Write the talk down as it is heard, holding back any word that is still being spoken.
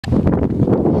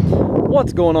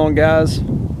What's going on, guys?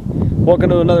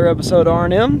 Welcome to another episode of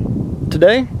R&M.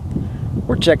 Today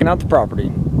we're checking out the property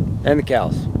and the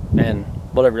cows and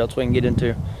whatever else we can get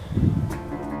into.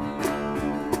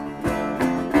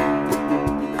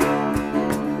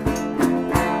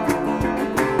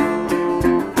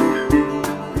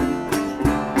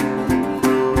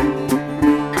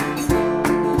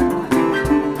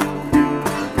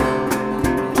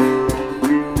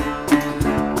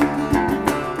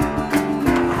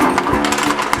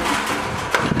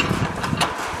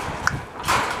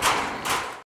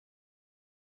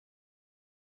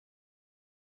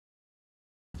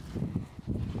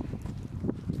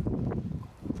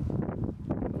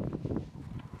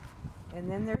 And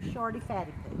then there's Shorty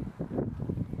Fatty Pig.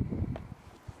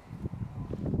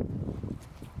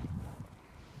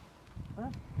 Huh?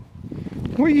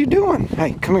 What are you doing?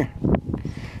 Hey, come here.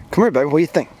 Come here, baby. What do you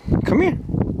think? Come here.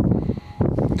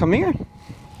 Come here.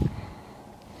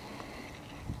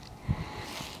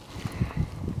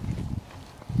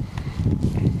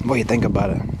 What do you think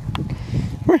about it?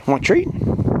 Come here. Want a treat?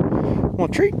 Want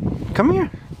a treat? Come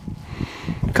here.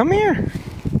 Come here.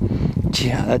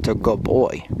 Yeah, that's a good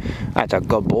boy. That's a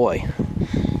good boy.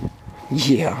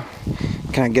 Yeah.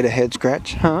 Can I get a head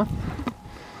scratch? Huh?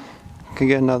 Can I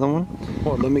get another one?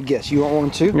 Well, let me guess. You want one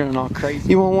too? You're not crazy.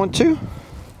 You want one too?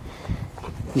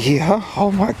 Yeah.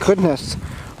 Oh my goodness.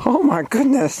 Oh my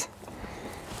goodness.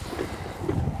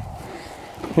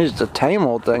 You're just a tame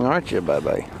old thing, aren't you,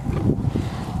 baby?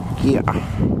 Yeah.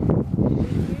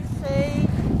 Did you see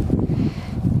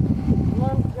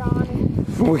little Johnny?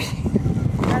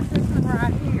 That's this one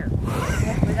right here.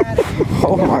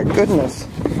 Oh my goodness.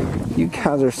 You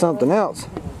guys are something else.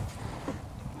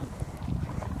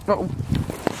 Oh.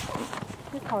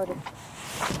 Look, Carter.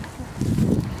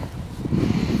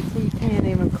 So you can't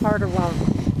even, Carter won't,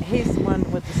 he's the one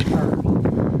with the spurs.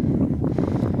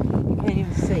 You can't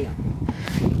even see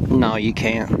him. No, you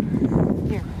can't.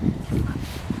 Here.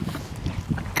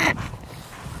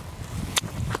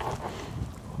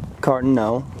 Carter,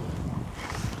 no.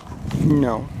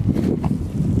 No.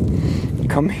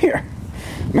 Come here.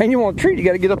 Man, you want a treat, you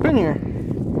gotta get up in here.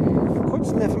 Quit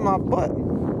sniffing my butt.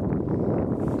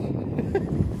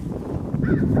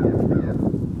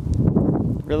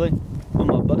 Really? On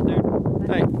my butt, dude?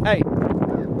 Hey, hey.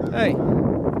 Hey.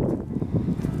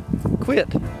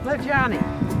 Quit. Look, Johnny.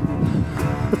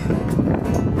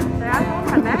 See, I